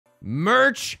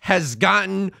merch has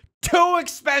gotten too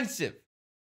expensive.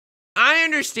 I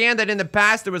understand that in the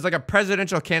past, there was like a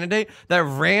presidential candidate that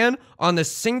ran on the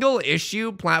single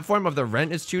issue platform of the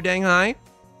rent is too damn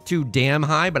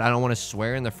high, but I don't want to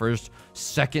swear in the first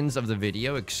seconds of the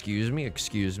video. Excuse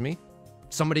me.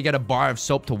 Somebody get a bar of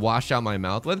soap to wash out my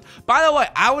mouth with. By the way,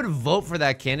 I would vote for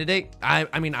that candidate.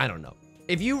 I mean, I don't know.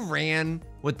 If you ran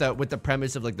with the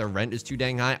premise of like the rent is too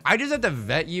dang high, I just have to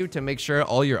vet you to make sure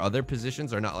all your other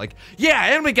positions are not like,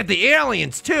 yeah, and we get the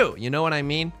aliens too. You know what I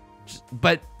mean?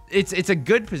 But it's a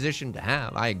good position to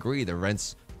have. I agree. The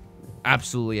rent's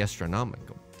absolutely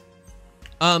astronomical.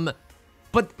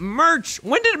 But merch,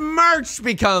 when did merch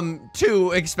become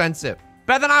too expensive?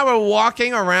 Beth and I were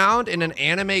walking around in an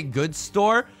anime goods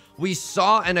store. We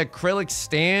saw an acrylic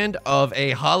stand of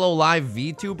a Hololive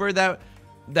VTuber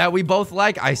that we both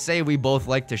like. I say we both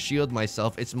like to shield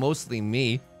myself. It's mostly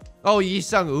me. Oh,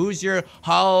 Yisung, who's your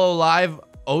Hololive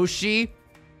Oshi?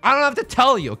 I don't have to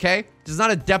tell you, okay? This is not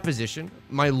a deposition.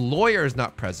 My lawyer is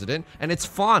not president, and it's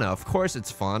Fauna. Of course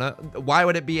it's Fauna. Why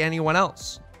would it be anyone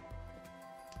else?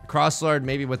 Crosslord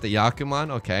maybe with the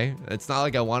Yakuman, okay. It's not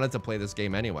like I wanted to play this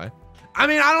game anyway. I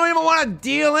mean, I don't even want to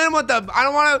deal in with the, I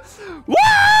don't want to, woo!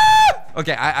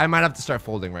 Okay, I might have to start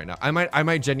folding right now. I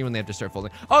might genuinely have to start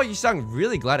folding. Oh, you sound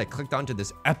really glad I clicked onto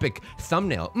this epic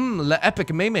thumbnail. Le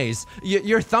epic memes.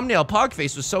 Your thumbnail pog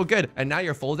face was so good. And now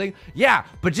you're folding? Yeah,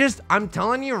 but just, I'm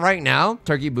telling you right now,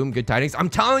 Turkey Boom, good tidings. I'm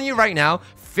telling you right now,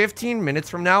 15 minutes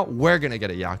from now, we're gonna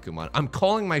get a Yakuman. I'm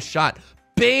calling my shot.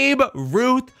 Babe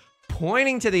Ruth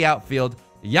pointing to the outfield,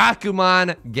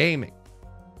 Yakuman Gaming.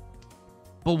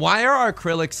 But why are our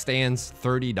acrylic stands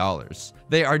 $30?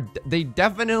 They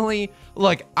definitely,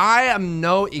 look, I am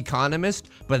no economist,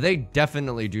 but they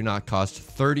definitely do not cost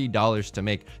 $30 to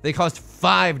make. They cost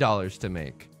 $5 to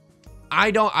make.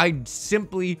 I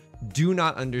simply do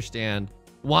not understand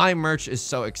why merch is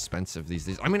so expensive these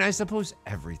days. I mean, I suppose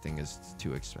everything is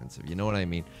too expensive. You know what I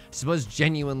mean? I suppose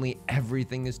genuinely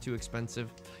everything is too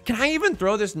expensive. Can I even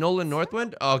throw this Nolan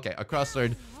Northwind? Oh, okay, across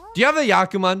third. Do you have the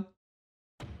Yakuman?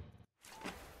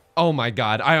 Oh my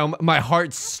God, my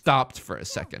heart stopped for a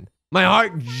second. My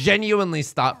heart genuinely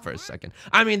stopped for a second.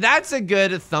 I mean, that's a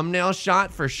good thumbnail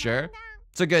shot for sure.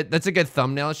 That's a good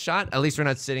thumbnail shot. At least we're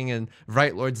not sitting in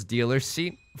Right Lord's dealer's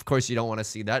seat. Of course, you don't want to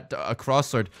see that. A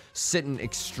Crosslord sitting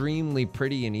extremely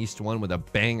pretty in East 1 with a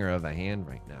banger of a hand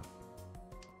right now.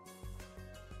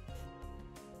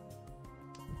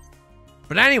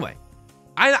 But anyway,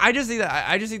 I just think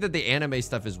that the anime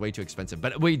stuff is way too expensive.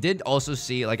 But we did also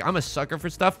see, like, I'm a sucker for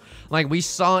stuff. Like, we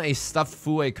saw a stuffed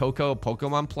Fue Coco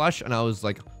Pokemon plush, and I was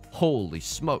like, holy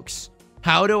smokes.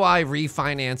 How do I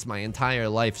refinance my entire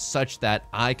life such that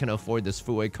I can afford this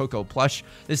Fue Coco plush?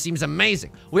 This seems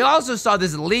amazing. We also saw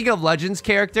this League of Legends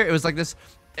character. It was like this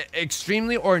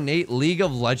extremely ornate League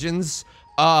of Legends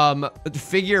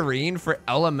figurine for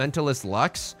Elementalist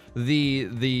Lux.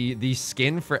 The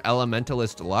skin for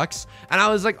Elementalist Lux. And I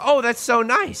was like, oh, that's so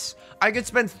nice. I could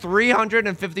spend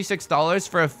 $356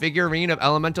 for a figurine of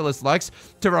Elementalist Lux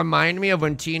to remind me of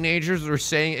when teenagers were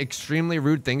saying extremely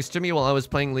rude things to me while I was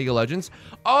playing League of Legends.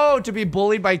 Oh, to be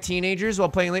bullied by teenagers while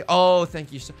playing League. Oh,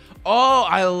 thank you so. Oh,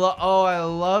 I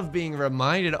love being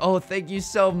reminded. Oh, thank you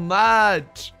so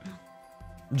much.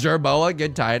 Jerboa,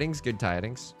 good tidings, good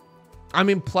tidings. I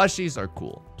mean, plushies are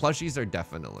cool. Plushies are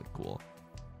definitely cool.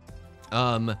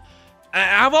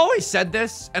 I've always said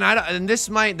this, and this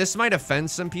might offend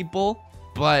some people,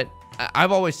 but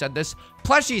I've always said this.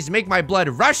 Plushies make my blood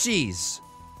rushies.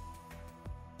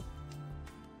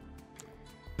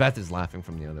 Beth is laughing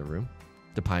from the other room.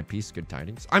 The pie piece, good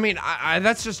tidings. I mean,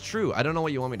 that's just true. I don't know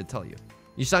what you want me to tell you.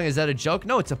 Yusong, is that a joke?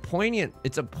 No, it's a poignant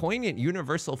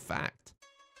universal fact.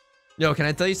 Yo, can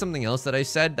I tell you something else that I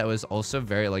said that was also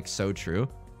very, like, so true?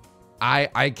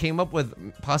 I came up with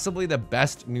possibly the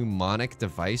best mnemonic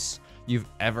device you've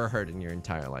ever heard in your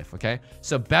entire life, okay?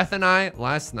 So Beth and I,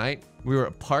 last night, we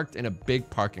were parked in a big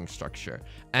parking structure.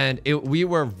 And we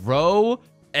were row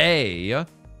A,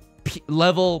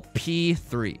 level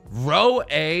P3. Row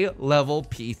A, level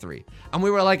P3. And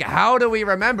we were like, how do we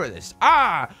remember this?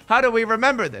 How do we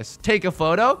remember this? Take a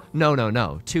photo?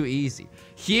 No. Too easy.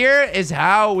 Here is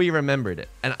how we remembered it.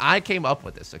 And I came up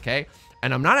with this, okay?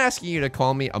 And I'm not asking you to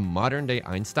call me a modern day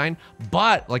Einstein,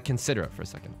 but like consider it for a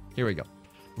second. Here we go.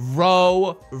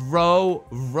 Row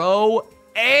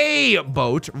A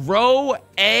boat,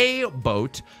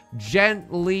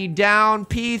 gently down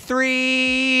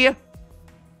P3.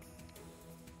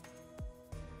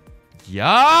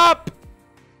 Yup.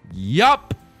 You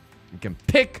can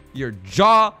pick your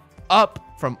jaw up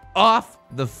from off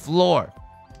the floor.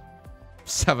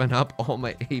 7-Up, all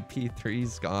my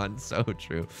AP3's gone. So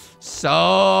true.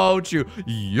 So true.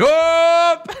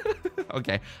 Yup.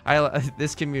 Okay,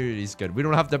 this community's good. We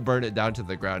don't have to burn it down to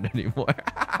the ground anymore.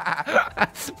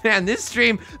 Man, this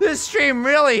stream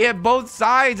really hit both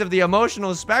sides of the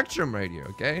emotional spectrum right here,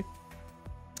 okay?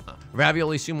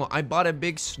 Ravioli Sumo, I bought a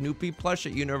big Snoopy plush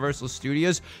at Universal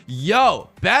Studios. Yo,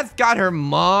 Beth got her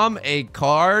mom a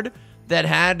card that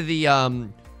had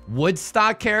the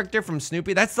Woodstock character from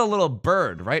Snoopy. That's the little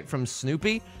bird, right, from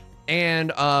Snoopy. And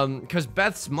because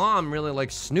Beth's mom really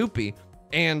likes Snoopy,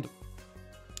 and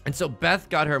so Beth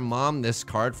got her mom this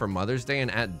card for Mother's Day,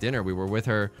 and at dinner we were with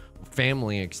her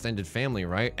family, extended family,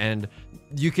 right? And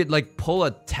you could like pull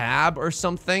a tab or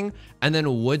something, and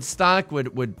then Woodstock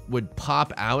would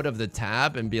pop out of the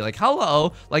tab and be like,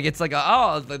 hello. Like it's like,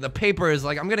 oh, the paper is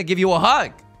like, I'm gonna give you a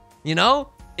hug. You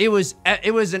know? It was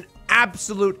an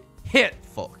absolute hit,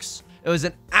 folks. It was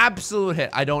an absolute hit.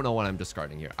 I don't know what I'm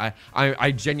discarding here.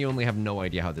 I genuinely have no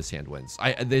idea how this hand wins.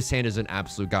 This hand is an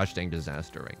absolute gosh dang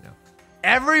disaster right now.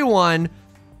 Everyone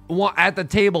at the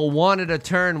table wanted a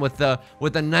turn with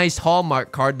a nice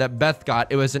Hallmark card that Beth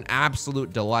got. It was an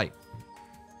absolute delight.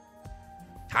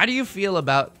 How do you feel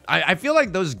about... I feel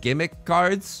like those gimmick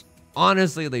cards,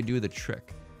 honestly, they do the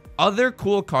trick. Other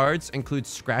cool cards include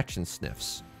Scratch and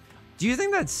Sniffs. Do you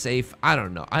think that's safe? I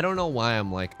don't know. I don't know why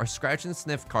I'm like, are Scratch and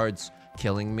Sniff cards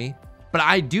killing me? But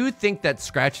I do think that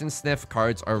Scratch and Sniff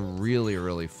cards are really,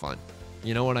 really fun.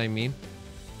 You know what I mean?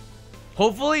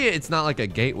 Hopefully it's not like a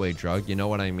gateway drug, you know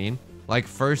what I mean? Like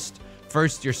first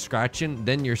you're scratching,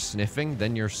 then you're sniffing,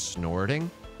 then you're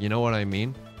snorting. You know what I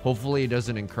mean? Hopefully it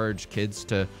doesn't encourage kids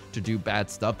to do bad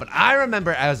stuff. But I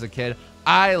remember as a kid,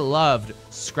 I loved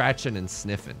scratching and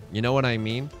sniffing. You know what I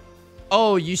mean?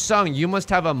 Oh, Yusong, you must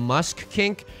have a musk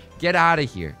kink. Get out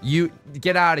of here. You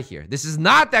get out of here. This is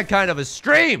not that kind of a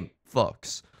stream,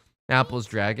 folks. Apple's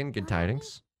Dragon, good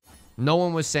tidings. No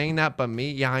one was saying that but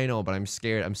me. Yeah, I know, but I'm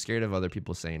scared. I'm scared of other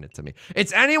people saying it to me.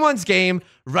 It's anyone's game.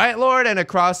 Right Lord and a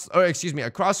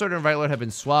Crossword and Right Lord have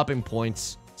been swapping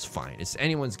points. It's fine. It's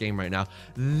anyone's game right now.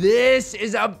 This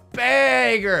is a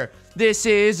banger. This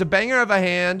is a banger of a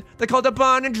hand that called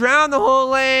upon and drowned the whole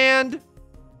land.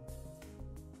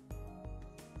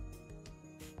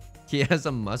 He has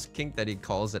a musk kink that he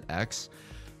calls it X.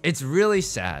 It's really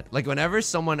sad. Like whenever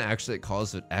someone actually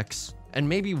calls it X, and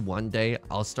maybe one day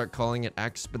I'll start calling it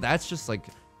X, but that's just like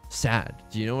sad.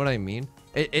 Do you know what I mean?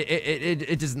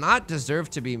 It does not deserve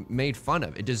to be made fun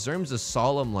of. It deserves a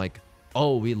solemn like,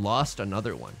 oh, we lost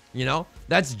another one. You know?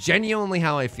 That's genuinely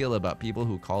how I feel about people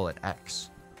who call it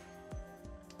X.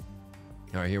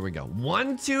 All right, here we go.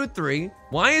 1, 2, 3.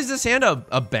 Why is this hand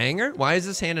a banger? Why is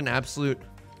this hand an absolute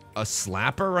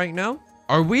slapper right now?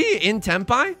 Are we in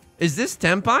Tenpai? Is this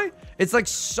Tenpai? It's like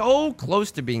so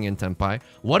close to being in Tenpai.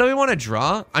 What do we want to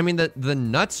draw? I mean, the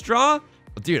nuts draw?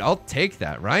 Dude, I'll take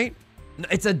that, right?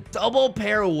 It's a double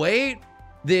pair weight.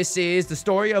 This is the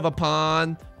story of a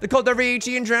pond. They called the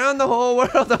Riichi and drowned the whole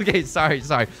world. Okay, sorry.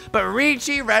 But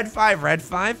Riichi, red 5.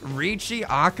 Riichi,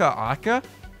 Aka.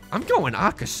 I'm going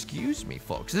Aka, excuse me,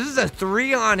 folks. This is a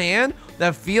 3 on hand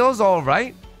that feels all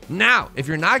right. Now, if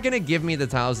you're not going to give me the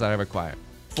tiles that I require,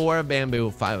 4 of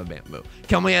bamboo, 5 of bamboo,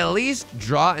 can we at least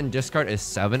draw and discard a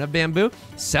 7 of bamboo?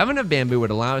 7 of bamboo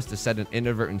would allow us to set an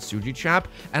inadvertent Suji trap,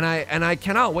 and I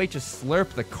cannot wait to slurp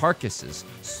the carcasses.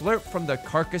 Slurp from the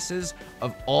carcasses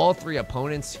of all 3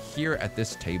 opponents here at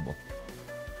this table.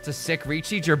 It's a sick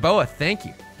Riichi. Jerboa, thank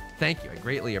you. I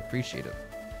greatly appreciate it.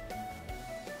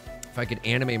 If I could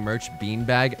anime merch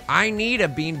beanbag, I need a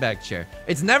beanbag chair.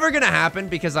 It's never gonna happen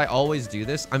because I always do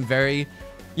this. I'm very,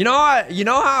 you know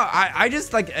how I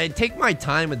just like I take my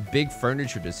time with big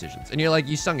furniture decisions. And you're like,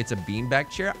 Yusong, it's a beanbag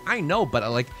chair. I know, but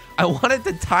I wanted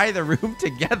to tie the room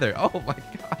together. Oh my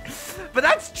god, but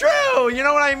that's true. You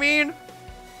know what I mean?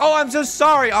 Oh, I'm so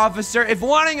sorry, officer. If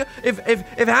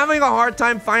having a hard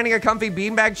time finding a comfy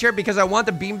beanbag chair because I want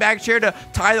the beanbag chair to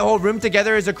tie the whole room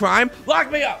together is a crime,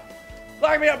 lock me up.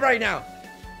 Lock me up right now.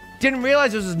 Didn't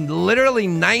realize this was literally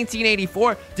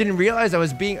 1984. Didn't realize I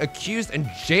was being accused and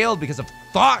jailed because of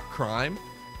thought crime.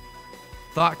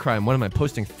 Thought crime. What am I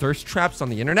posting? Thirst traps on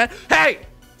the internet? Hey!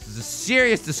 This is a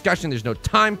serious discussion. There's no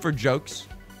time for jokes.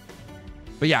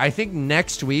 But yeah, I think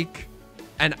next week,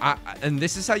 and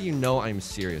this is how you know I'm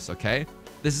serious, okay?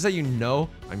 This is how you know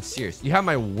I'm serious. You have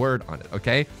my word on it,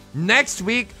 okay? Next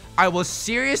week, I will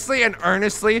seriously and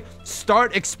earnestly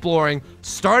start exploring,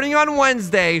 starting on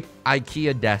Wednesday,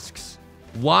 IKEA desks.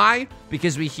 Why?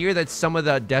 Because we hear that some of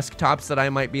the desktops that I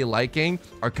might be liking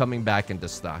are coming back into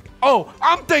stock. Oh,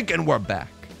 I'm thinking we're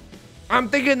back. I'm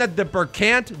thinking that the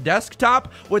Berkant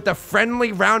desktop with the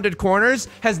friendly rounded corners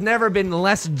has never been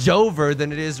less Jover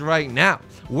than it is right now.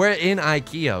 We're in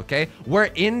IKEA, okay?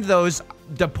 We're in those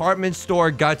department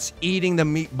store guts eating the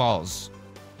meatballs.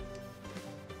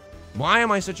 Why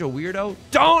am I such a weirdo?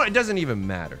 It doesn't even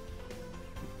matter.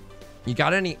 You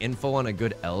got any info on a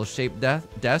good L-shaped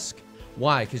desk?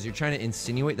 Why? Because you're trying to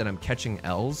insinuate that I'm catching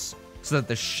L's so that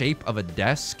the shape of a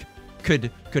desk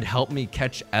could help me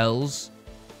catch L's?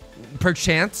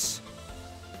 Perchance.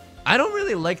 I don't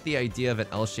really like the idea of an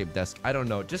L-shaped desk. I don't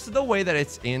know. Just the way that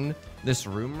it's in this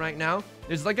room right now,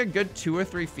 there's like a good 2 or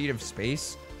 3 feet of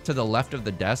space to the left of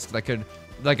the desk that could,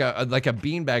 like a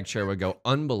beanbag chair would go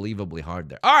unbelievably hard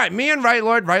there. All right, me and Right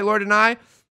Lord and I,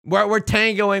 we're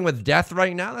tangoing with death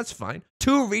right now. That's fine.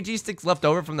 2 Riichi sticks left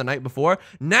over from the night before.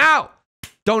 Now,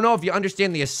 don't know if you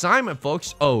understand the assignment,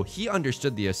 folks. Oh, he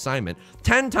understood the assignment.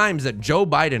 10 times that Joe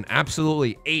Biden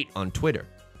absolutely ate on Twitter.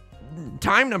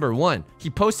 Time number 1, he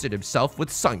posted himself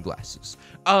with sunglasses.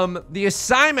 The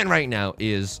assignment right now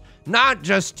is not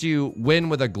just to win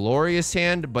with a glorious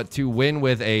hand, but to win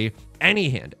with any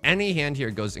hand. Any hand here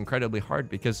goes incredibly hard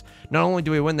because not only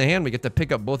do we win the hand, we get to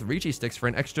pick up both Riichi sticks for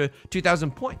an extra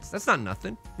 2,000 points. That's not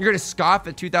nothing. You're gonna scoff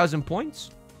at 2,000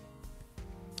 points?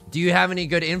 Do you have any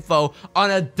good info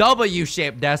on a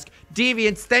W-shaped desk?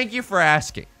 Deviants, thank you for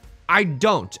asking. I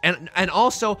don't. And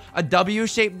also a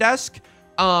W-shaped desk,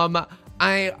 probably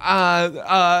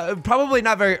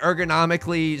not very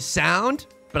ergonomically sound,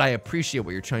 but I appreciate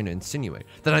what you're trying to insinuate.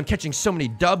 That I'm catching so many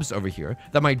dubs over here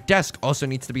that my desk also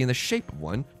needs to be in the shape of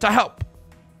one to help.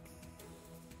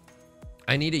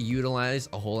 I need to utilize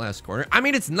a whole ass corner. I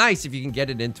mean, it's nice if you can get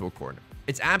it into a corner.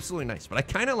 It's absolutely nice, but I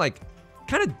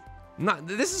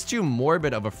this is too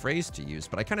morbid of a phrase to use,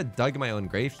 but I kind of dug my own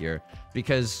grave here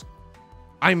because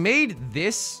I made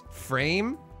this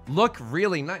frame look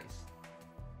really nice.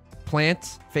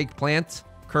 Plant, fake plant,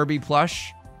 Kirby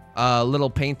plush, little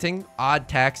painting, odd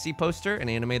taxi poster, an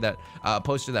anime that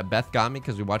poster that Beth got me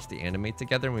because we watched the anime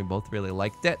together and we both really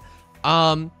liked it.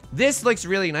 This looks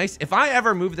really nice. If I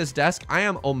ever move this desk, I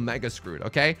am omega screwed,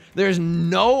 okay? There's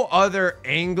no other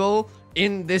angle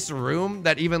in this room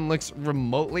that even looks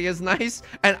remotely as nice,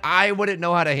 and I wouldn't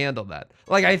know how to handle that.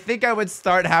 Like, I think I would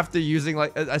have to use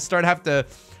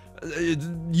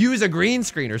a green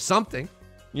screen or something,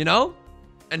 you know?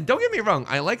 And don't get me wrong,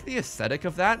 I like the aesthetic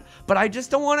of that, but I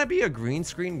just don't want to be a green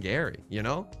screen Gary, you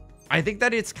know? I think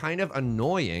that it's kind of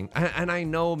annoying, and I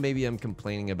know maybe I'm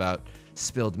complaining about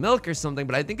spilled milk or something,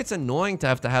 but I think it's annoying to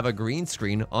have a green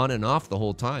screen on and off the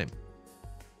whole time.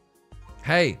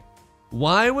 Hey,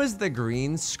 why was the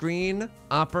green screen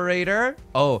operator?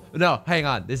 Oh, no, hang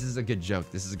on. This is a good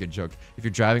joke. This is a good joke. If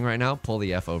you're driving right now, pull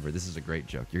the F over. This is a great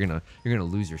joke. You're gonna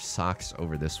lose your socks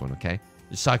over this one, okay?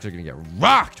 Your socks are gonna get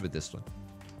rocked with this one.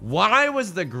 Why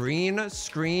was the green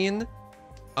screen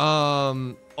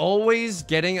always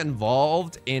getting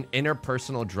involved in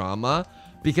interpersonal drama?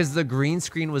 Because the green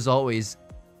screen was always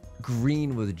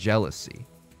green with jealousy.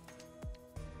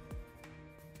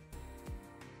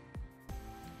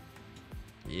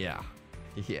 Yeah.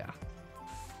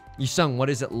 Yusong, what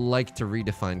is it like to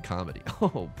redefine comedy?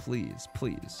 Oh, please,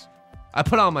 please. I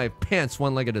put on my pants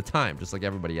one leg at a time, just like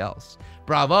everybody else.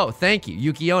 Bravo, thank you.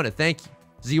 Yukiona, thank you.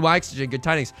 ZY, good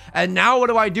tidings. And now what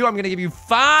do? I'm gonna give you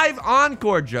 5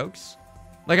 encore jokes.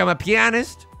 Like I'm a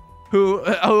pianist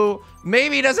who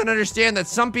maybe doesn't understand that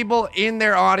some people in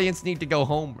their audience need to go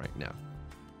home right now.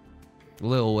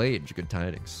 Lil Wage, good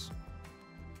tidings.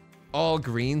 All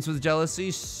greens with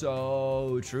jealousy,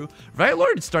 so true. Right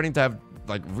Lord is starting to have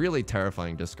like really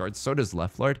terrifying discards. So does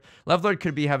Left Lord. Left Lord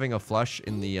could be having a flush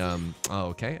in the oh,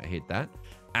 okay, I hate that.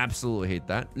 Absolutely hate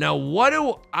that. Now what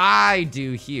do I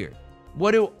do here?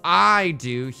 What do I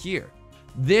do here?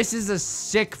 This is a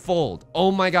sick fold.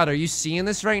 Oh my god, are you seeing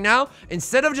this right now?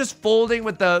 Instead of just folding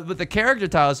with the character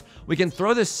tiles, we can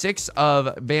throw the 6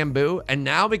 of bamboo, and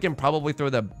now we can probably throw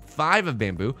the 5 of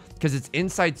bamboo because it's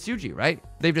inside Tsuji, right?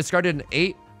 They've discarded an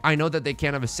 8. I know that they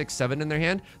can't have a 6-7 in their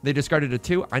hand. They discarded a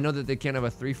 2. I know that they can't have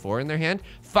a 3-4 in their hand.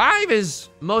 5 is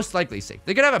most likely safe.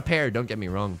 They could have a pair, don't get me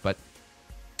wrong, but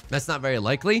that's not very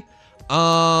likely.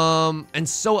 And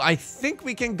so I think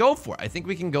we can go for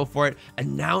it.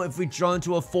 And now if we draw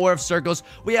into a 4 of circles,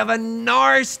 we have a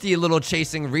nasty little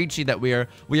chasing Riichi that we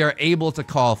are able to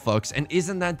call, folks. And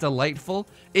isn't that delightful?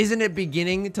 Isn't it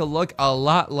beginning to look a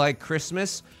lot like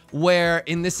Christmas, where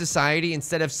in this society,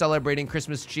 instead of celebrating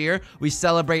Christmas cheer, we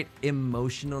celebrate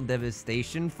emotional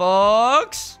devastation,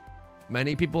 folks?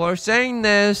 Many people are saying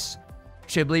this.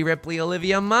 Chibli, Ripley,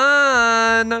 Olivia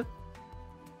Munn.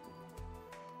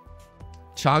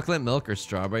 Chocolate milk or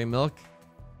strawberry milk?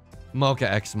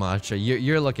 Mocha X Matcha,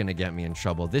 you're looking to get me in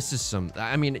trouble. This is some,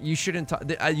 I mean, you shouldn't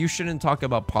talk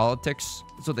about politics.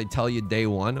 That's what they tell you day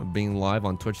one of being live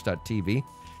on twitch.tv.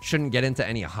 Shouldn't get into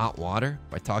any hot water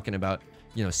by talking about,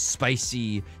 you know,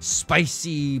 spicy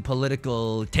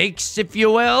political takes, if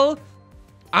you will.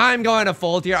 I'm going to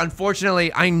fold here.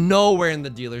 Unfortunately, I know we're in the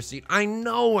dealer's seat. I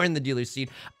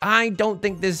don't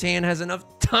think this hand has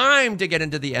enough time to get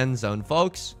into the end zone,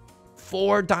 folks.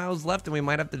 4 tiles left, and we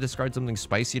might have to discard something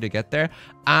spicy to get there.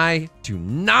 I do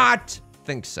not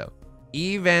think so.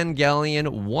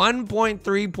 Evangelion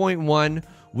 1.3.1.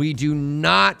 We do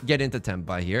not get into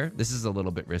Tenpai here. This is a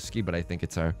little bit risky, but I think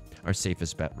it's our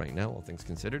safest bet right now, all things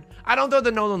considered. I don't throw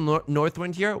the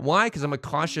Northwind here. Why? Because I'm a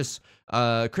cautious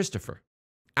Christopher.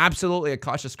 Absolutely a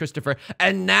cautious Christopher.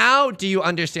 And now, do you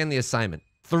understand the assignment?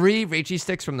 3 Riichi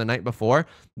sticks from the night before.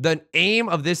 The aim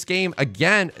of this game,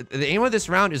 again, the aim of this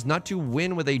round is not to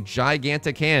win with a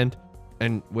gigantic hand.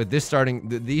 And with these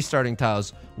starting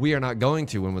tiles, we are not going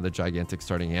to win with a gigantic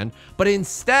starting hand. But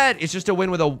instead, it's just to win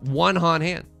with a one-han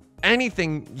hand.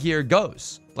 Anything here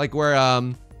goes. Like we're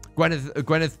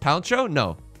Gwyneth Paltrow?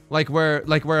 No. Like we're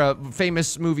a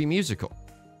famous movie musical.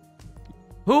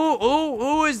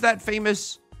 Who is that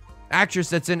famous actress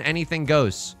that's in Anything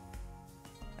Goes?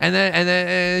 And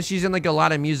then she's in like a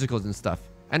lot of musicals and stuff.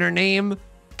 And her name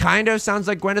kind of sounds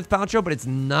like Gwyneth Paltrow, but it's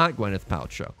not Gwyneth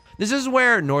Paltrow. This is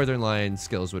where Northern Lion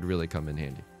skills would really come in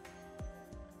handy.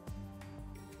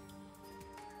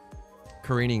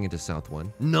 Careening into South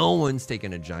 1. No one's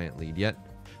taken a giant lead yet.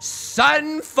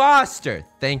 Sutton Foster!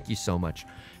 Thank you so much.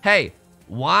 Hey,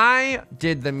 why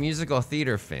did the musical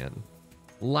theater fan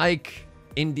like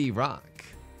indie rock?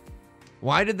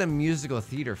 Why did the musical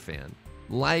theater fan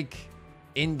like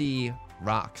indie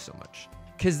rock so much?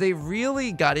 Because they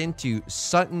really got into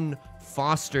Sutton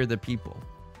Foster the people.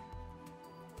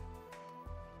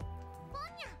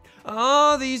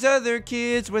 All these other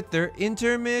kids with their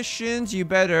intermissions, you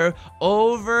better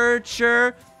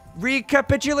overture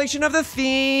recapitulation of the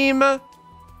theme.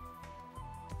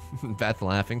 Beth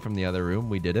laughing from the other room.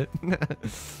 We did it.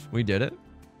 We did it.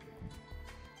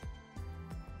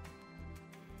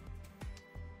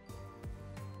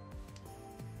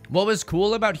 What was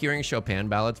cool about hearing Chopin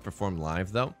ballads performed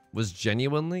live, though, was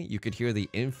genuinely you could hear the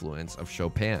influence of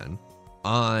Chopin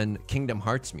on Kingdom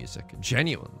Hearts music.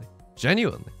 Genuinely.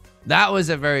 That was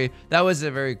a very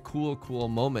cool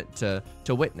moment to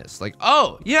witness. Like,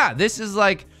 oh yeah, this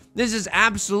is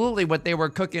absolutely what they were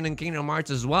cooking in Kingdom Hearts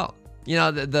as well. You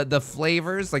know, the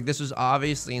flavors, like this was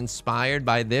obviously inspired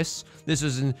by this. This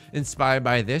was inspired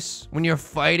by this. When you're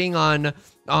fighting on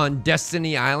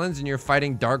Destiny Islands and you're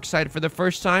fighting Darkseid for the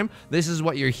first time, this is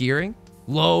what you're hearing.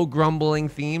 Low grumbling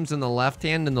themes in the left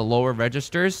hand and the lower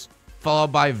registers,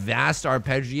 followed by vast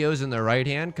arpeggios in the right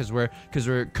hand, because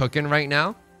we're cooking right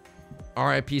now.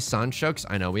 RIP Sanshokes.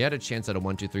 I know we had a chance at a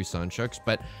 1-2-3 Sanshokes,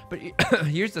 but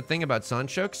here's the thing about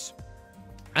Sanshokes.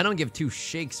 I don't give 2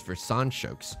 shakes for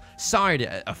Sanshokes. Sorry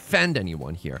to offend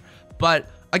anyone here, but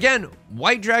again,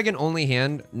 White Dragon only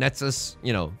hand nets us,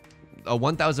 you know, a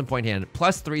 1,000 point hand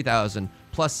plus 3,000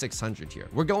 plus 600 here.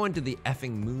 We're going to the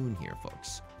effing moon here,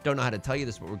 folks. Don't know how to tell you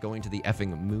this, but we're going to the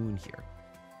effing moon here.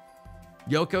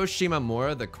 Yoko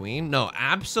Shimamura, the queen? No,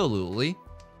 absolutely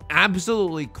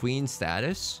queen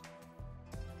status.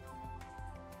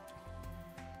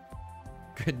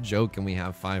 Good joke, and we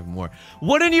have 5 more.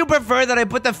 Wouldn't you prefer that I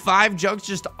put the 5 jokes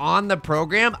just on the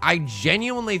program? I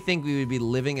genuinely think we would be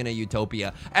living in a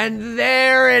utopia. And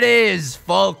there it is,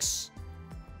 folks.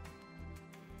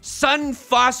 Sun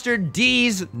Foster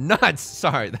D's nuts.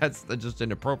 Sorry, that's just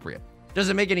inappropriate.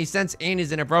 Doesn't make any sense and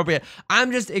is inappropriate.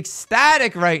 I'm just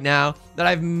ecstatic right now that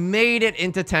I've made it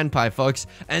into Tenpai, folks.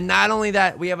 And not only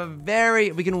that, we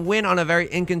can win on a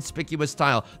very inconspicuous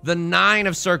tile. The 9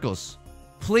 of circles.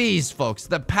 Please, folks,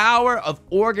 the power of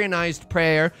organized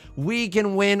prayer. We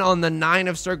can win on the 9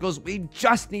 of circles. We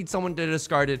just need someone to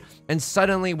discard it. And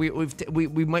suddenly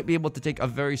we might be able to take a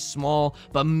very small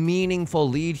but meaningful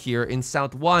lead here in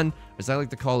South 1, as I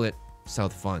like to call it,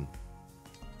 South Fun.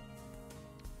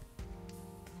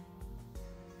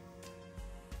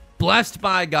 Blessed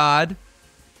by God,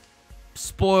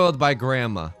 spoiled by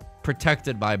grandma,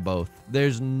 protected by both.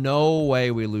 There's no way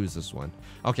we lose this one.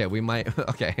 Okay, we might.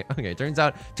 Okay. Turns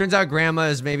out grandma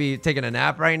is maybe taking a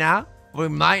nap right now. We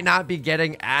might not be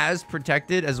getting as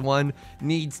protected as one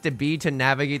needs to be to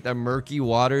navigate the murky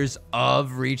waters of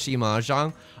Riichi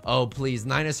Mahjong. Oh, please,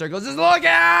 9 of circles is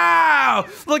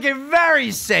looking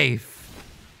very safe.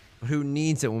 Who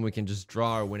needs it when we can just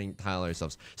draw our winning tile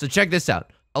ourselves? So check this out.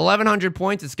 1,100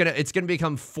 points. It's gonna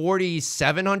become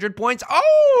 4,700 points.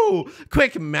 Oh,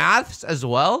 quick maths as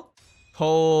well.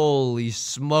 Holy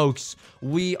smokes.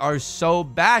 We are so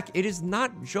back. It is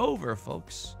not Jover,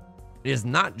 folks. It is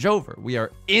not Jover. We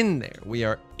are in there. We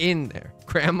are in there.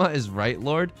 Grandma is right,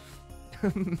 Lord.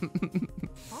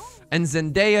 And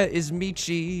Zendaya is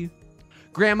Michi.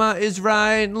 Grandma is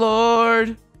right,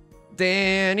 Lord.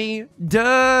 Danny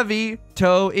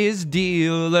DeVito is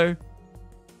dealer.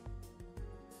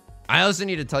 I also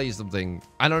need to tell you something.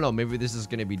 I don't know, maybe this is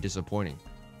going to be disappointing,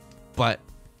 but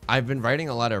I've been writing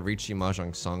a lot of Riichi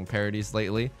Mahjong song parodies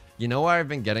lately. You know where I've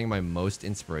been getting my most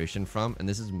inspiration from? And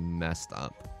this is messed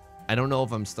up. I don't know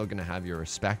if I'm still going to have your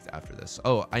respect after this.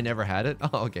 Oh, I never had it?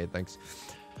 Oh, okay, thanks.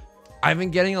 I've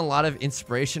been getting a lot of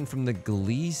inspiration from the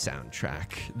Glee soundtrack.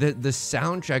 The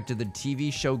soundtrack to the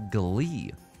TV show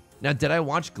Glee. Now, did I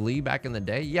watch Glee back in the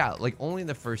day? Yeah, like only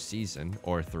the first season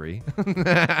or 3.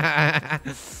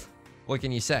 What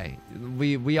can you say?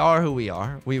 We are who we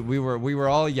are. We were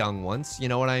all young once. You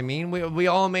know what I mean? We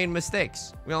all made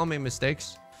mistakes. We all made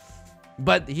mistakes.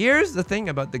 But here's the thing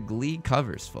about the Glee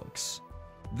covers, folks.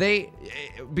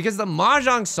 Because the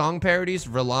Mahjong song parodies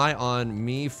rely on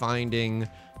me finding,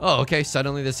 oh, okay,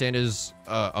 suddenly this hand is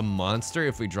a monster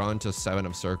if we draw into 7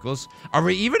 of circles. Are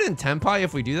we even in Tenpai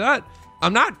if we do that?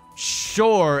 I'm not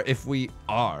sure if we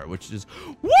are, which is,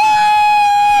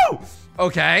 woo!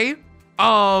 Okay.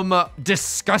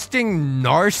 Disgusting,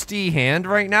 nasty hand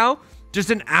right now. Just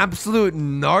an absolute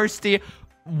nasty.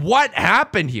 What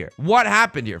happened here? What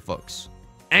happened here, folks?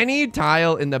 Any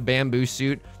tile in the bamboo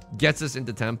suit gets us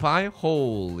into Tenpai.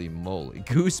 Holy moly.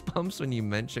 Goosebumps when you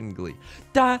mention Glee.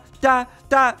 Da, da,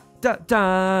 da, da,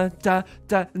 da, da,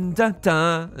 da, da,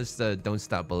 da. That's the Don't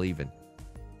Stop Believing.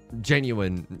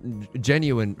 Genuine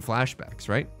flashbacks,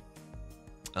 right?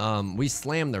 We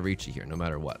slam the Riichi here no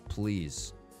matter what,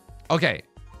 please. Okay,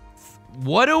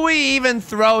 what do we even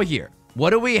throw here?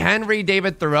 What do we Henry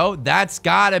David Thoreau? That's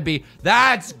gotta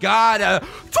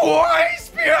twice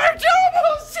pure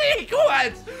double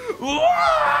sequence.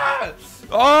 Whoa!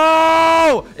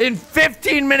 Oh, in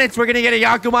 15 minutes we're gonna get a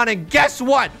Yakuman, and guess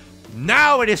what?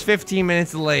 Now it is 15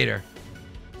 minutes later,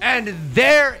 and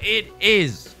there it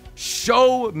is.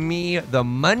 Show me the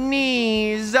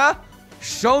monies.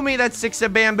 Show me that 6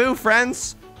 of bamboo,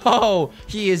 friends. Oh,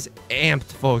 he is amped,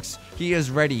 folks. He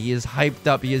is ready. He is hyped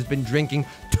up. He has been drinking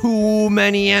too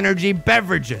many energy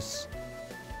beverages.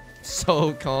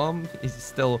 So calm. He's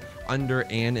still under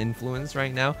an influence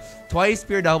right now. Twice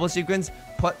pure double sequence.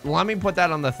 Let me put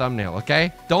that on the thumbnail,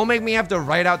 okay? Don't make me have to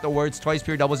write out the words twice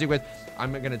pure double sequence.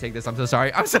 I'm gonna take this. I'm so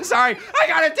sorry. I'm so sorry. I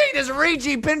gotta take this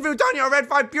Riichi Pinfu Tanyao Red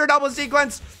 5 pure double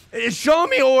sequence. Show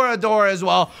me Orador as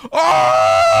well.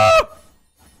 Oh!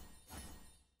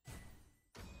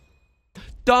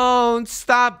 Don't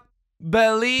stop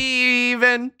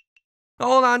believing.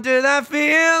 Hold on to that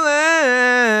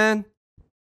feeling.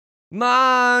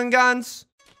 Mangans,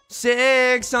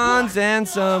 6 sons and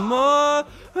some more.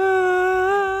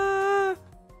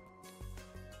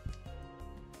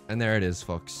 And there it is,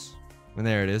 folks. And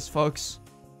there it is, folks.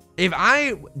 If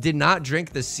I did not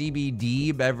drink the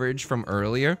CBD beverage from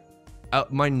earlier,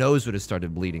 my nose would have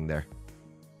started bleeding there.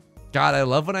 God, I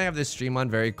love when I have this stream on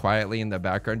very quietly in the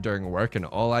background during work and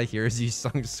all I hear is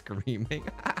Yusong screaming.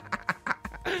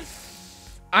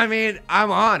 I mean,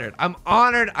 I'm honored. I'm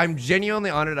honored. I'm genuinely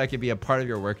honored I could be a part of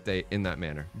your workday in that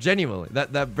manner. Genuinely.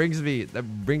 That brings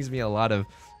me a lot of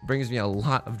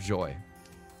joy.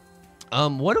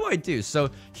 What do I do? So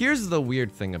here's the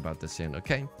weird thing about this hand,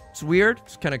 okay? It's weird,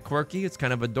 it's kind of quirky, it's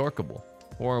kind of adorkable.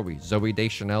 Who are we? Zoe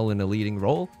Deschanel in a leading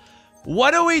role?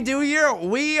 What do we do here?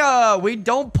 We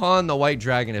don't pawn the white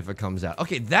dragon if it comes out.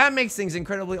 Okay, that makes things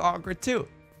incredibly awkward too.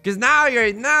 Because now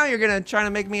you're gonna try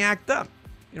to make me act up.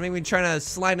 You're gonna make me trying to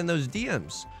slide in those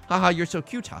DMs. Haha, you're so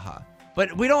cute, haha.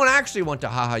 But we don't actually want to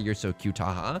haha, you're so cute,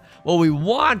 haha. What we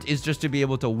want is just to be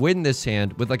able to win this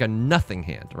hand with like a nothing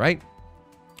hand, right?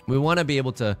 We want to be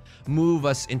able to move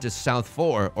us into South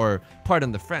 4, or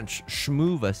pardon the French,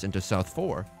 schmoove us into South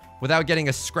 4 without getting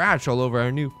a scratch all over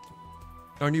our new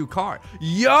car.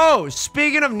 Yo,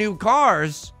 speaking of new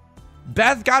cars,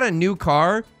 Beth got a new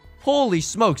car. Holy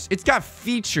smokes, it's got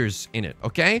features in it,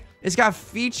 okay? It's got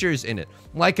features in it.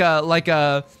 Like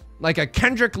a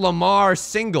Kendrick Lamar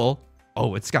single.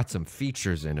 Oh, it's got some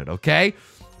features in it, okay?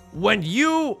 When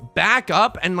you back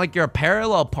up and like you're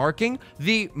parallel parking,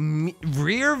 the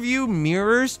rear view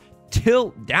mirrors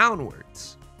tilt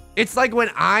downwards. It's like when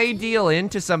I deal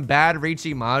into some bad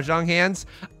Riichi Mahjong hands,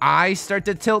 I start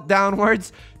to tilt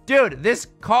downwards. Dude, this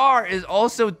car is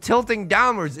also tilting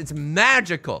downwards. It's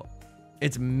magical.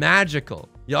 It's magical.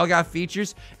 Y'all got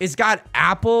features? It's got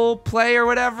Apple Play or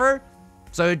whatever.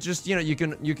 So it just, you know, you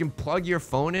can plug your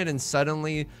phone in and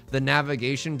suddenly the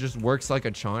navigation just works like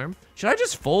a charm. Should I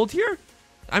just fold here?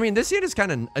 I mean, this hand is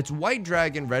kind of, it's White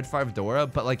Dragon, Red 5 Dora,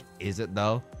 but like, is it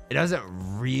though? It doesn't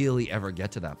really ever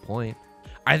get to that point.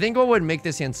 I think what would make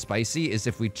this hand spicy is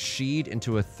if we cheat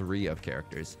into a 3 of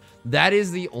characters. That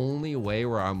is the only way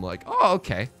where I'm like, oh,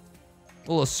 okay.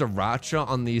 A little sriracha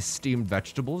on these steamed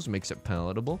vegetables makes it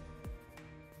palatable.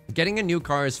 Getting a new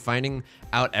car is finding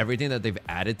out everything that they've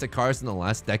added to cars in the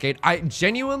last decade. I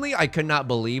could not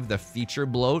believe the feature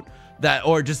bloat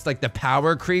or just like the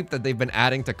power creep that they've been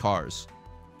adding to cars.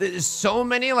 There's so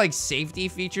many like safety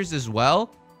features as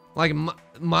well. Like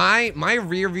my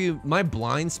rear view, my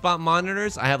blind spot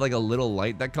monitors, I have like a little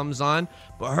light that comes on,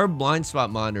 but her blind spot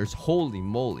monitors, holy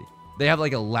moly. They have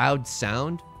like a loud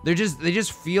sound. They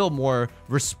just feel more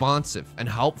responsive and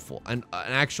helpful and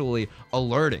actually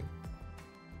alerting.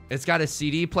 It's got a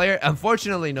CD player.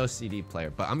 Unfortunately, no CD player,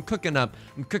 but I'm cooking up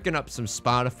some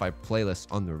Spotify playlists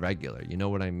on the regular. You know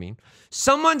what I mean?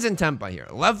 Someone's in Tempa here.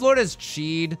 Left Lord has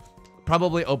cheed,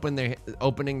 probably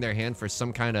opening their hand for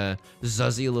some kind of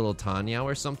zuzzy little Tanyao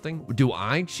or something. Do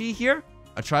I chi here?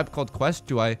 A Tribe Called Quest?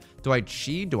 Do I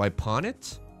chi? Do I pawn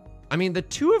it? I mean, the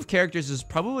 2 of characters is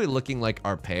probably looking like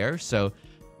our pair, so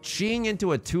chiing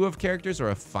into a 2 of characters or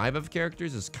a 5 of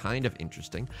characters is kind of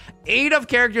interesting. 8 of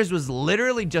characters was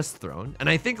literally just thrown, and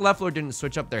I think Left Lord didn't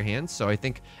switch up their hands, so I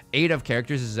think 8 of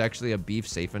characters is actually a beef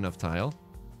safe enough tile.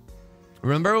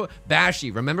 Remember, Bashi,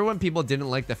 remember when people didn't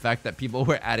like the fact that people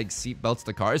were adding seatbelts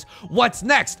to cars? What's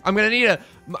next? I'm gonna need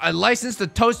a license to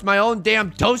toast my own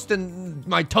damn toast in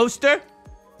my toaster?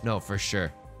 No, for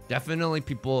sure. Definitely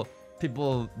people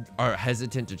are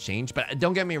hesitant to change, but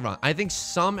don't get me wrong. I think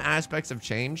some aspects of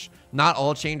change, not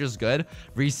all change is good.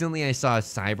 Recently, I saw a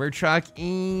Cybertruck.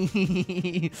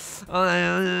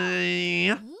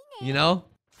 You know,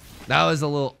 that was a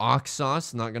little ox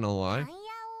sauce, not gonna lie.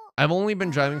 I've only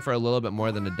been driving for a little bit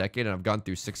more than a decade, and I've gone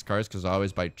through 6 cars because I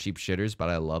always buy cheap shitters, but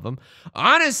I love them.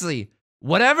 Honestly,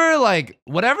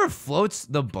 whatever floats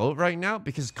the boat right now,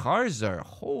 because cars are,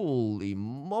 holy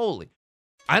moly.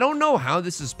 I don't know how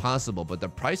this is possible, but the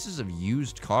prices of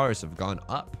used cars have gone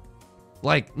up.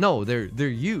 Like, no, they're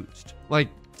used. Like,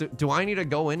 do I need to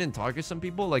go in and talk to some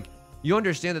people? Like, you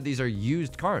understand that these are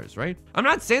used cars, right? I'm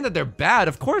not saying that they're bad.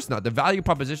 Of course not. The value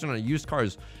proposition on a used car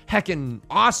is heckin'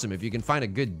 awesome if you can find a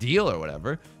good deal or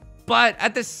whatever. But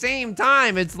at the same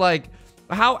time, it's like,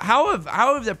 how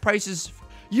have the prices...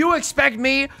 You expect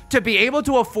me to be able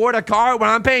to afford a car when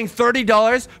I'm paying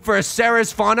 $30 for a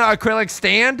Ceres Fauna acrylic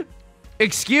stand?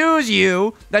 Excuse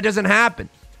you, that doesn't happen.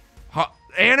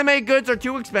 Anime goods are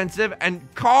too expensive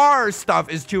and car stuff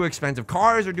is too expensive.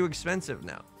 Cars are too expensive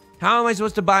now. How am I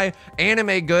supposed to buy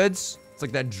anime goods? It's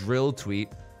like that drill tweet.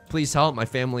 Please help, my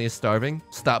family is starving.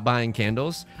 Stop buying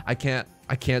candles. I can't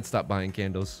stop buying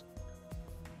candles.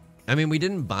 I mean, we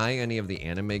didn't buy any of the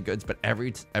anime goods, but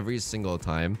every single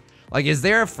time. Like, is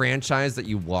there a franchise that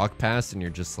you walk past and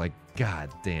you're just like, God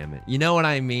damn it. You know what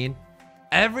I mean?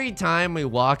 Every time we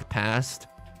walk past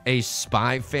a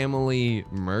Spy Family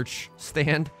merch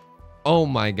stand, oh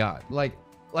my God. Like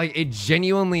it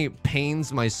genuinely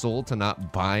pains my soul to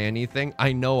not buy anything.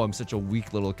 I know I'm such a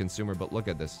weak little consumer, but look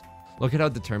at this. Look at how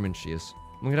determined she is.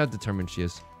 Look at how determined she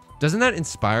is. Doesn't that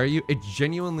inspire you? It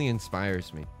genuinely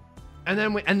inspires me. And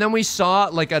then we saw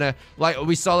like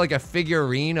a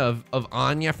figurine of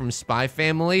Anya from Spy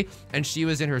Family, and she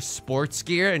was in her sports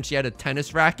gear and she had a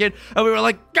tennis racket, and we were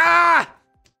like, ah!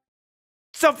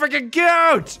 So freaking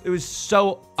cute! It was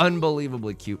so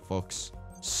unbelievably cute, folks.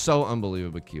 So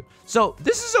unbelievably cute. So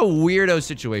this is a weirdo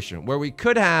situation where we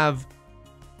could have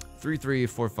 3, 3,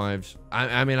 4, 5.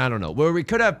 I mean, I don't know. Where we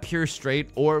could have pure straight,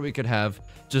 or we could have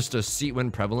just a seat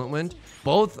wind, prevalent wind.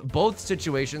 Both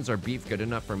situations are beef good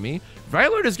enough for me.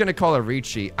 Violet is gonna call a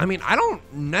Riichi. I mean, I don't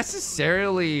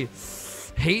necessarily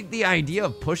hate the idea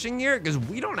of pushing here because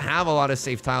we don't have a lot of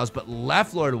safe tiles, but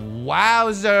Left Lord,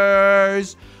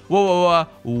 wowzers. Whoa,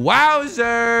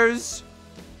 wowzers.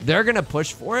 They're gonna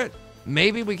push for it.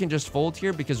 Maybe we can just fold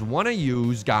here because one of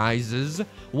you guys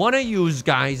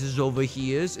over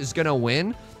here is gonna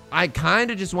win. I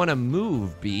kind of just want to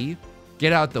move, B.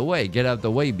 Get out the way, B. Get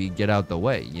out the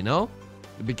way. You know,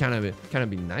 it'd be kind of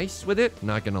be nice with it.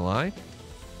 Not gonna lie.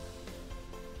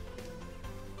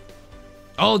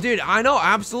 Oh, dude, I know,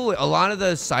 absolutely. A lot of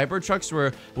the Cybertrucks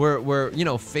were you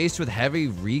know, faced with heavy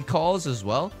recalls as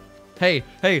well. Hey,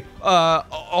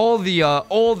 all the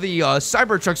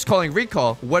Cybertrucks calling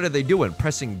recall. What are they doing?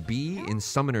 Pressing B in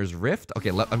Summoner's Rift? Okay,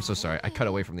 I'm so sorry. I cut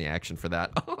away from the action for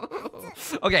that.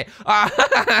 Okay,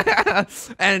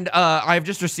 and I've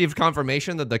just received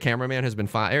confirmation that the cameraman has been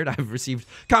fired. I've received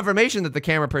confirmation that the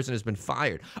camera person has been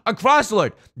fired. A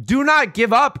Crosslord, do not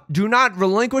give up. Do not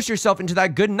relinquish yourself into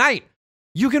that good night.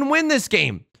 You can win this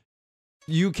game.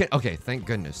 You can. Okay, thank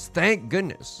goodness. Thank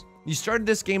goodness. You started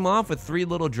this game off with 3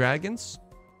 little dragons.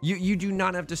 You do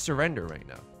not have to surrender right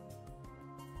now.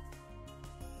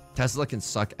 Tesla can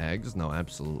suck eggs? No,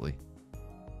 absolutely.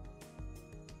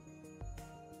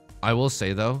 I will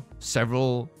say though,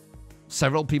 several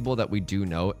people that we do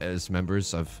know as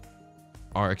members of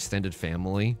our extended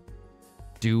family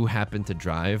do happen to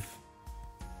drive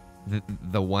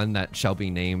the one that shall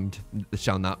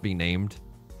not be named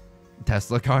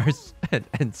Tesla cars.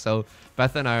 And so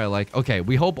Beth and I are like, okay,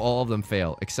 we hope all of them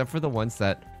fail, except for the ones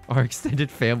that our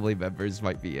extended family members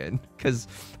might be in. Because,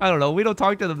 I don't know, we don't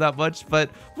talk to them that much,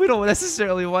 but we don't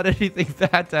necessarily want anything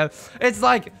bad to happen. It's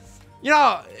like, you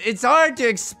know, it's hard to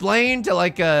explain to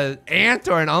like a aunt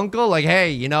or an uncle, like,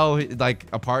 hey, you know, like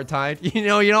apartheid, you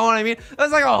know what I mean?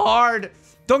 That's like a hard,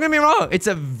 don't get me wrong, it's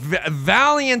a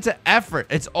valiant effort.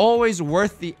 It's always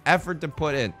worth the effort to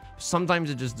put in.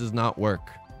 Sometimes it just does not work.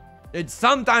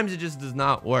 Sometimes it just does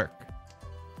not work.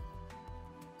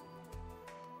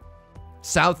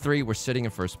 South 3, we're sitting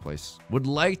in first place. Would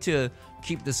like to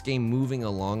keep this game moving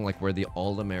along like we're the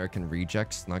all-American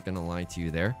rejects. Not gonna lie to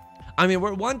you there. I mean,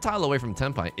 we're 1 tile away from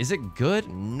Tenpai. Is it good?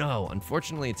 No.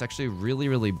 Unfortunately, it's actually really,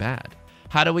 really bad.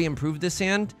 How do we improve this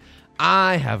hand?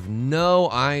 I have no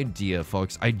idea,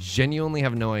 folks. I genuinely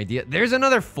have no idea. There's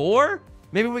another 4?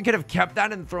 Maybe we could have kept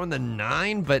that and thrown the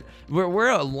 9, but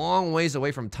we're a long ways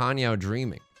away from Tanyao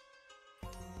dreaming.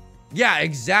 Yeah,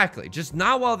 exactly. Just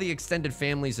not while the extended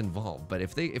family's involved. But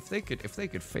if they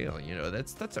could fail, you know,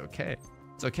 that's okay.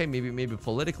 It's okay. Maybe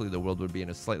politically the world would be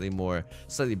in a slightly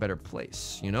better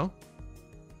place, you know?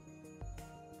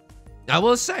 I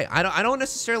will say, I don't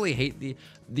necessarily hate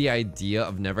the idea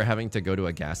of never having to go to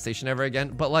a gas station ever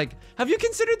again, but like, have you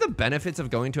considered the benefits of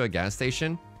going to a gas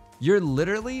station? You're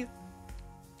literally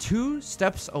 2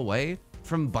 steps away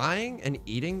from buying and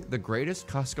eating the greatest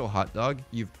Costco hot dog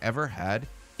you've ever had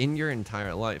in your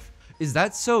entire life. Is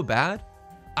that so bad?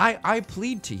 I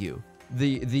plead to you,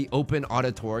 the open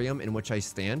auditorium in which I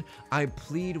stand, I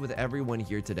plead with everyone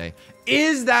here today.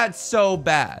 Is that so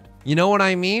bad? You know what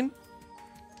I mean?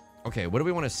 Okay, what do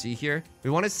we want to see here?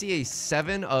 We want to see a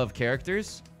 7 of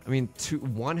characters. I mean,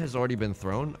 1 has already been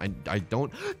thrown. I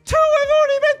don't. 2 have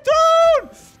already been thrown!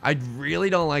 I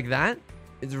really don't like that.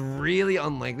 It's really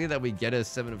unlikely that we get a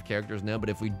 7 of characters now, but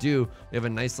if we do, we have a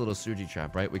nice little Suji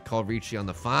trap, right? We call Riichi on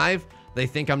the 5. They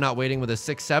think I'm not waiting with a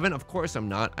 6-7. Of course I'm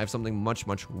not. I have something much,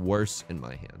 much worse in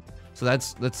my hand. So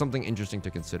that's something interesting to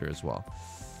consider as well.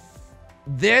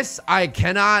 This, I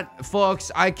cannot,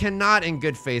 folks, I cannot in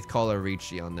good faith call a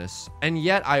Riichi on this. And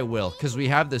yet I will, because we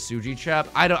have the Suji trap.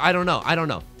 I don't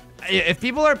know. If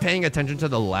people are paying attention to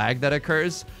the lag that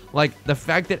occurs, like the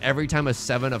fact that every time a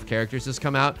 7 of characters has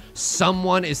come out,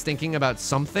 someone is thinking about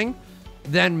something,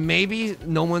 then maybe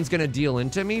no one's gonna deal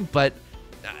into me. But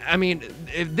I mean,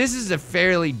 if this is a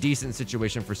fairly decent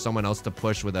situation for someone else to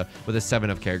push with a 7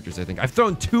 of characters, I think. I've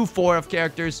thrown 2 4 of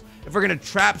characters. If we're gonna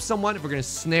trap someone, if we're gonna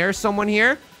snare someone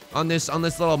here on this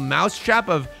little mouse trap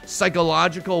of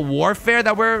psychological warfare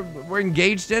that we're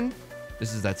engaged in,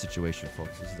 this is that situation,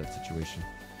 folks. This is that situation.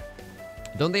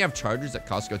 Don't they have chargers at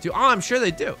Costco too? Oh, I'm sure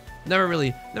they do. Never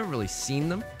really seen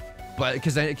them, but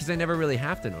because I never really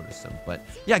have to notice them. But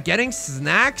yeah, getting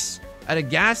snacks at a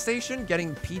gas station,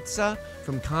 getting pizza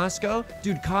from Costco,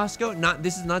 dude. Costco.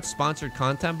 This is not sponsored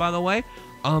content, by the way.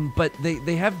 But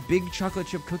they have big chocolate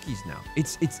chip cookies now.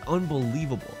 It's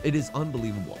unbelievable. It is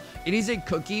unbelievable. It is a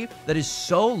cookie that is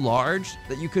so large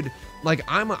that you could, like,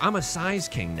 I'm a size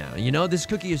king now, you know? This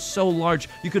cookie is so large,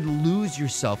 you could lose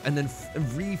yourself and then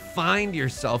re-find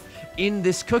yourself in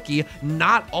this cookie.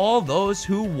 Not all those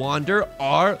who wander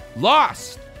are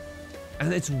lost.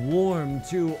 And it's warm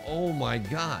too, oh my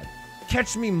God.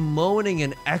 Catch me moaning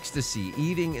in ecstasy,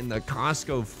 eating in the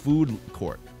Costco food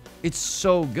court. It's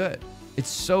so good. It's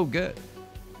so good.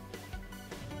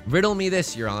 Riddle me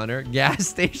this, Your Honor. Gas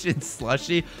station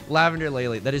slushy, lavender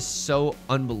lily. That is so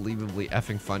unbelievably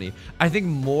effing funny. I think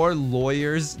more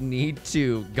lawyers need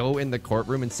to go in the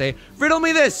courtroom and say, riddle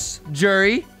me this,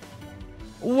 jury.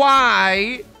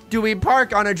 Why do we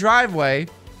park on a driveway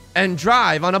and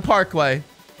drive on a parkway?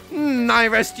 I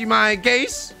rest you my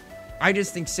case. I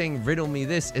just think saying riddle me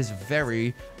this is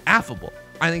very affable.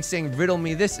 I think saying riddle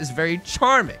me this is very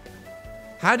charming.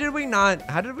 How did we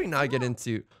not get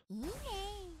into...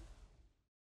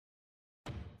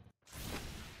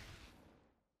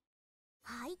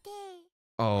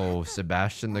 Oh,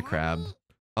 Sebastian the Crab.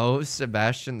 Oh,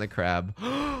 Sebastian the Crab.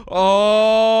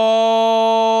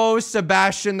 Oh,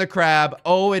 Sebastian the Crab.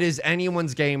 Oh, it is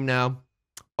anyone's game now.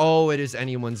 Oh, it is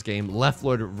anyone's game. Left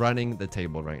Lord running the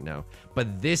table right now.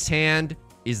 But this hand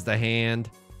is the hand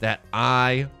that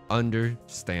I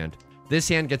understand. This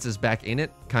hand gets us back in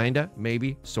it. Kinda,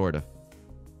 maybe, sorta.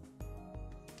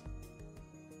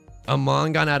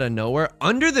 Amon gone out of nowhere.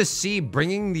 Under the Sea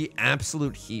bringing the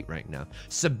absolute heat right now.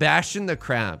 Sebastian the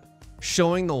Crab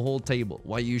showing the whole table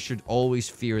why you should always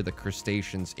fear the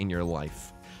crustaceans in your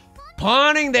life.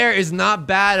 Pawning there is not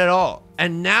bad at all.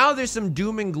 And now there's some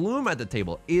doom and gloom at the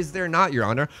table. Is there not, Your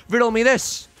Honor? Riddle me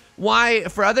this. Why,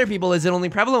 for other people, is it only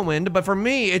prevalent wind? But for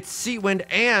me, it's seat wind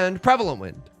and prevalent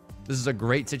wind. This is a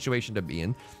great situation to be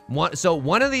in. So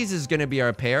one of these is going to be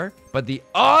our pair, but the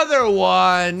other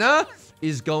one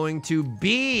is going to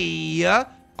be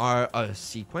our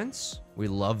sequence. We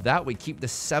love that. We keep the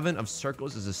 7 of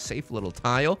circles as a safe little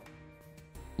tile.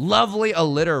 Lovely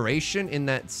alliteration in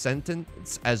that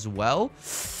sentence as well.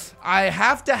 I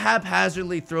have to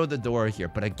haphazardly throw the door here,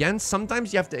 but again,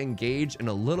 sometimes you have to engage in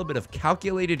a little bit of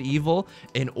calculated evil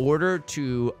in order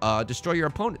to destroy your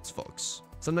opponents, folks.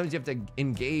 Sometimes you have to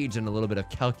engage in a little bit of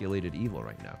calculated evil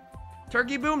right now.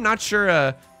 Turkey Boom, not sure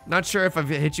if I've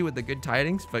hit you with the good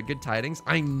tidings, but good tidings.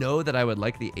 I know that I would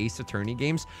like the Ace Attorney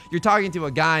games. You're talking to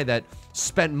a guy that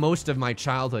spent most of my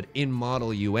childhood in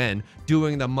Model UN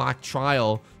doing the mock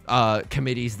trial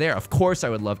committees there. Of course I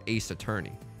would love Ace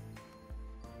Attorney.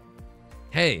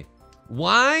 Hey,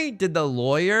 why did the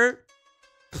lawyer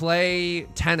play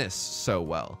tennis so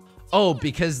well? Oh,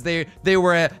 because they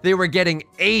were getting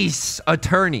ace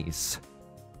attorneys.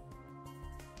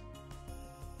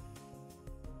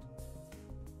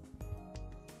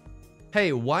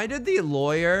 Hey, why did the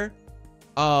lawyer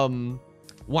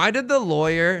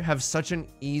have such an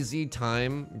easy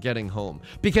time getting home?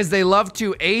 Because they love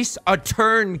to ace a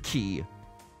turnkey.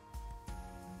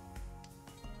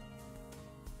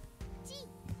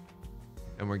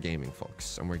 And we're gaming,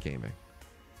 folks, and we're gaming.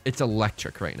 It's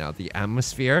electric right now. The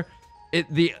atmosphere,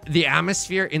 the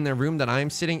atmosphere in the room that I'm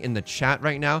sitting in, the chat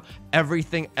right now,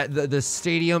 everything, the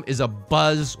stadium is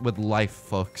abuzz with life,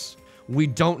 folks. We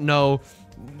don't know.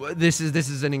 This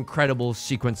is an incredible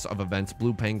sequence of events.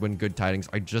 Blue Penguin, good tidings.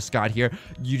 I just got here.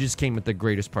 You just came at the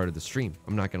greatest part of the stream.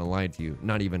 I'm not gonna lie to you,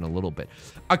 not even a little bit.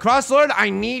 Across Lord,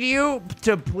 I need you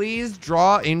to please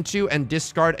draw into and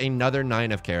discard another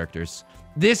 9 of characters.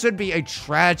 This would be a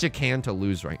tragic hand to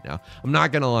lose right now. I'm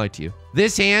not gonna lie to you.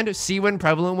 This hand, Sea Wind,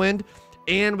 Prevalent Wind,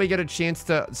 and we get a chance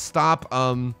to stop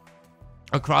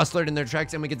Across Lord in their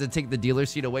tracks, and we get to take the dealer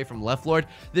seat away from Left Lord.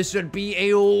 This would be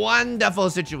a wonderful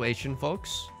situation,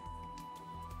 folks.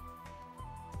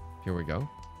 Here we go.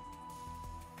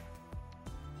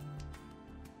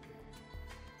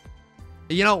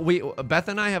 You know, Beth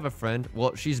and I have a friend.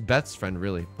 Well, she's Beth's friend,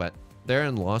 really, but they're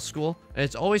in law school, and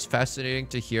it's always fascinating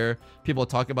to hear people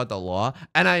talk about the law.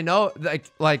 And I know,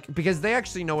 like because they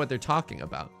actually know what they're talking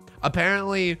about.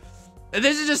 Apparently,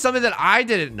 this is just something that I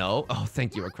didn't know. Oh,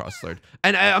 thank you, Across Lord.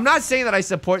 And I'm not saying that I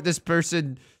support this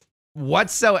person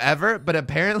whatsoever, but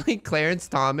apparently Clarence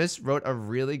Thomas wrote a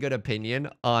really good opinion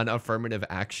on affirmative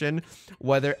action.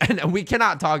 And we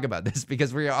cannot talk about this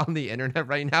because we are on the internet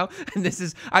right now. And this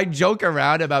is, I joke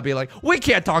around about being like, we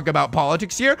can't talk about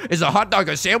politics here. Is a hot dog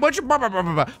a sandwich? Blah, blah, blah,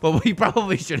 blah, blah. But we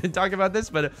probably shouldn't talk about this.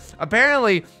 But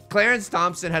apparently Clarence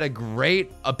Thompson had a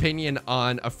great opinion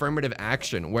on affirmative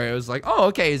action where it was like, oh,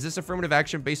 okay, is this affirmative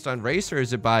action based on race or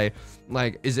is it by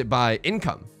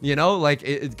income? You know, like,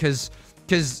 because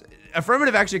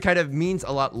affirmative action kind of means a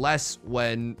lot less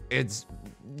when it's,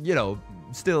 you know,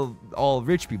 still all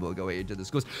rich people going into the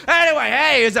schools. Anyway,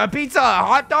 hey, is a pizza a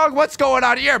hot dog? What's going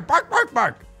on here? Bark, bark,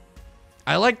 bark.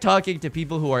 I like talking to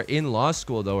people who are in law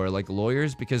school, though, or like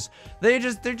lawyers, because they're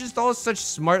just all such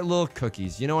smart little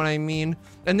cookies. You know what I mean?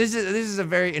 And this is a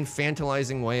very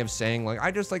infantilizing way of saying, like, I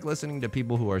just like listening to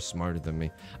people who are smarter than me.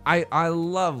 I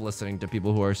love listening to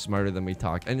people who are smarter than me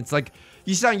talk. And it's like,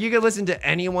 you could listen to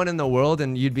anyone in the world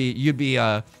and you'd be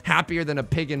happier than a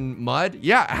pig in mud.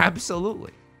 Yeah,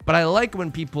 absolutely. But I like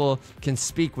when people can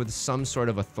speak with some sort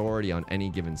of authority on any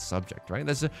given subject, right?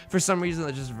 For some reason,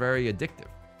 that's just very addictive.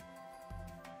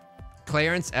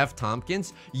 Clarence F.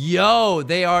 Tompkins, yo,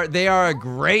 they are a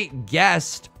great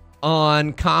guest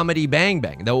on Comedy Bang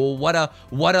Bang. Though what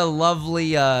a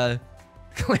lovely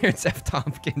Clarence F.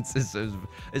 Tompkins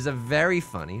is a very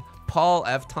funny Paul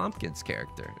F. Tompkins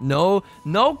character. No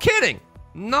kidding.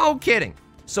 No kidding.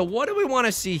 So what do we want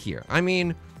to see here? I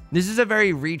mean, This is a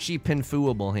very Riichi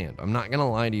pinfooable hand. I'm not gonna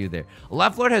lie to you there.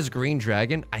 Left Lord has Green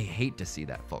Dragon. I hate to see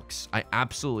that, folks. I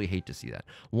absolutely hate to see that.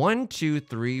 1, 2,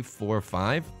 3, 4,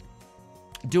 5.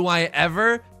 Do I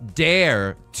ever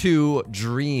dare to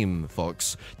dream,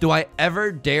 folks? Do I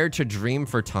ever dare to dream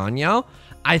for Tanyao?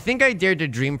 I think I dared to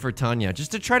dream for Tanyao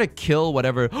just to try to kill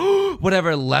whatever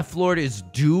whatever Left Lord is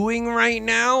doing right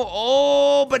now.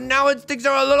 Oh, but now things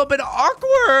are a little bit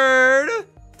awkward.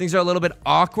 Things are a little bit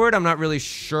awkward. I'm not really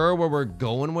sure where we're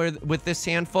going with this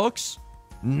hand, folks.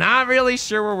 Not really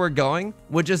sure where we're going.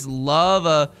 Would just love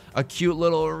a cute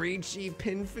little Riichi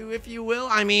pinfoo, if you will.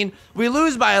 I mean, we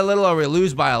lose by a little or we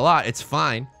lose by a lot. It's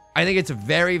fine. I think it's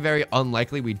very, very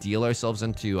unlikely we deal ourselves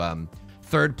into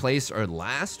 3rd place or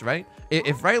last, right?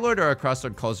 If Right Lord or a Cross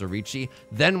Lord calls a Riichi,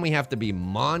 then we have to be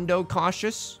Mondo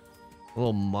cautious. A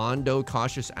little Mondo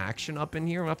cautious action up in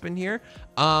here.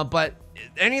 But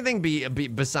anything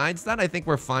besides that, I think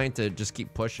we're fine to just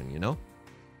keep pushing, you know?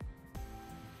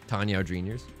 Tanyao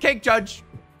Juniors. Cake Judge.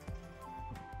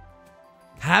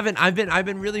 I've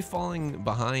been really falling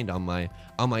behind on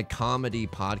my comedy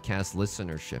podcast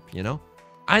listenership, you know?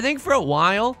 I think for a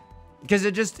while, because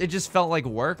it just felt like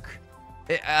work.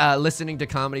 Listening to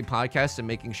comedy podcasts and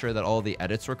making sure that all the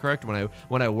edits were correct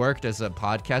when I worked as a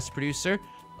podcast producer,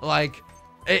 like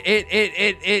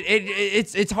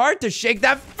it's hard to shake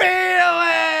that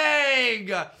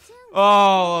feeling.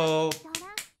 Oh,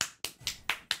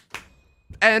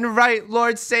 and Right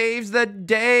Lord saves the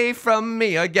day from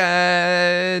me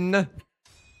again.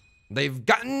 They've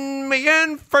gotten me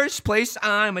in 1st place.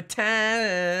 I'm a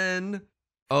 10.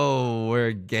 Oh,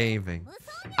 we're gaming.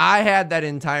 I had that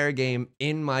entire game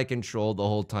in my control the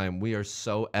whole time. We are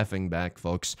so effing back,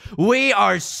 folks. We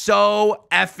are so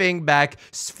effing back.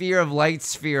 Sphere of light,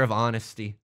 sphere of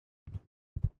honesty.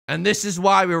 And this is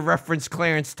why we reference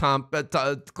Clarence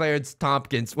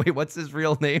Tompkins. Wait, what's his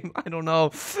real name? I don't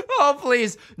know. Oh,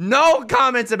 please. No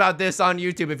comments about this on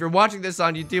YouTube. If you're watching this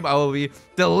on YouTube, I will be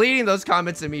deleting those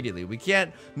comments immediately. We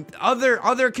can't.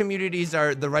 Other communities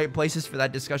are the right places for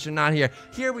that discussion, not here.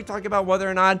 Here we talk about whether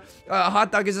or not a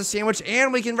hot dog is a sandwich,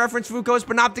 and we can reference Foucault's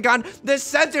Panopticon. The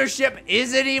censorship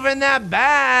isn't even that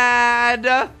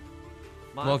bad.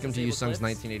 Welcome to Yusong's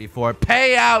 1984.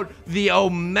 Pay out the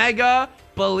Omega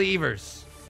Believers.